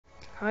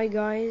Hi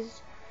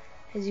guys,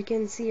 as you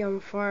can see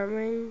I'm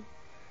farming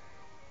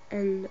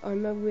and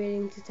I'm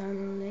upgrading to Town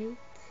Hall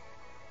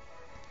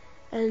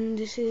 8, and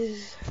this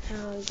is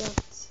how I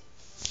got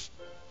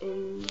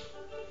in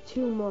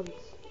 2 months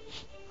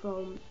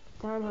from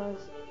Town Hall,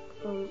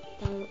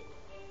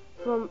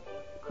 from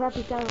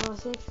crappy Town Hall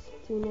 6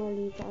 to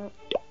nearly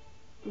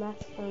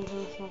max Town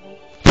Hall 7. You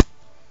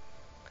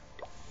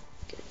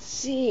can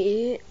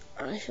see,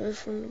 I show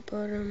from the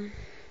bottom,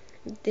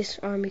 this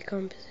army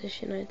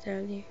composition I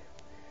tell you.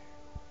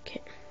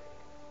 Okay.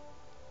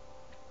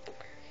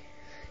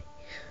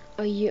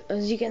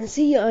 As you can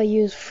see, I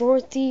use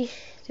 40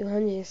 to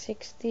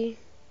 160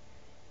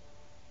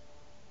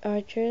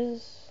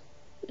 archers,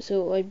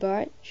 so I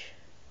batch,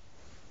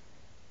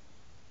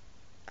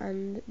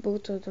 and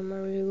both of them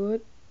are really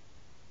good.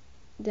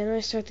 Then I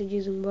started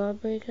using wall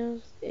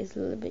breakers, it's a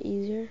little bit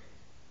easier.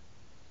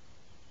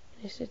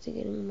 I started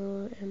getting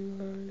more and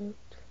more loot.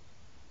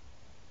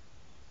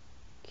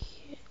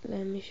 Okay,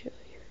 let me show you.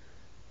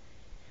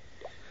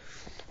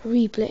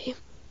 Replay.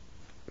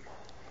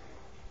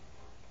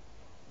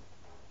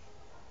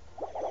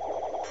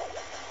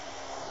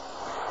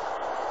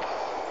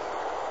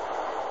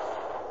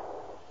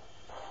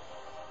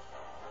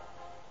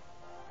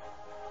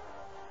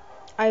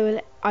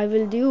 I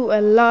will do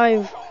a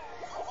live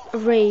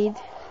raid,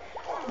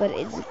 but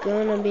it's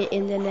gonna be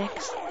in the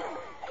next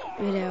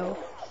video.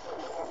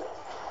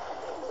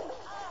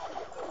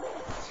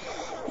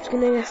 I'm just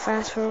gonna get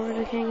fast forward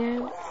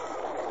again.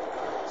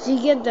 So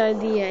you get the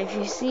idea. If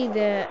you see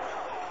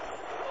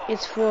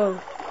it's full,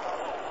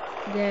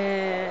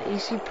 you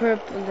see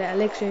purple, the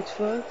elixir it's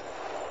full,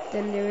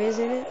 then there is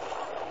in it.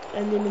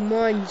 And in the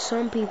mine,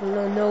 some people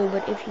don't know,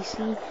 but if you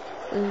see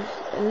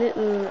a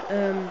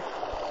little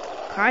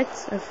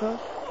cards are full,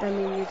 that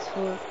means it's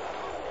full.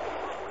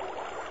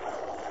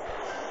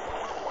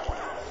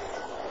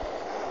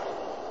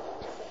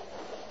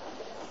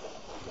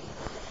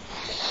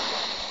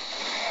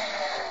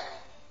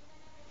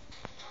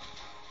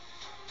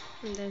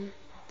 And then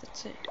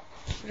that's it.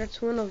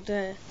 That's one of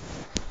the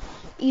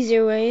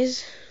easier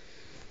ways.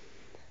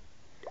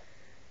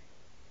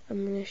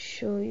 I'm gonna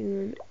show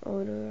you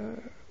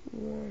another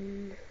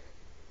one.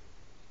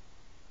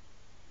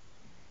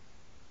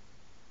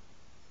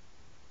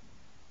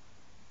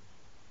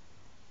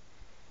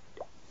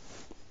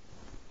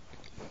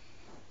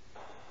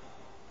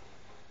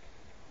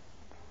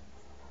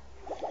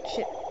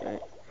 Shit, right.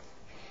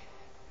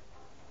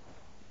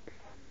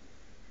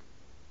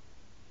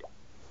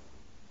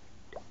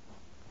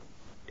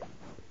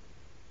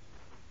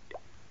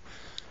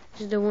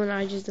 This is the one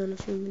I just done a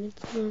few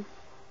minutes ago.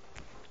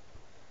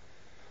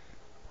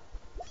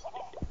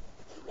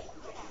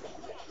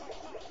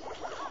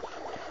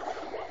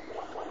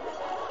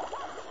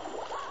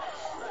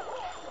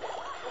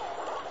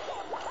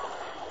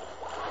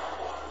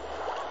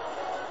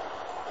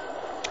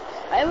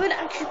 I would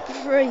actually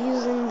prefer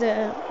using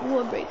the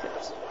wall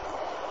breakers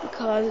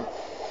because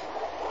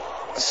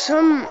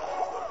some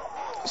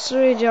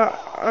storage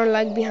are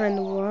like behind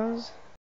the walls,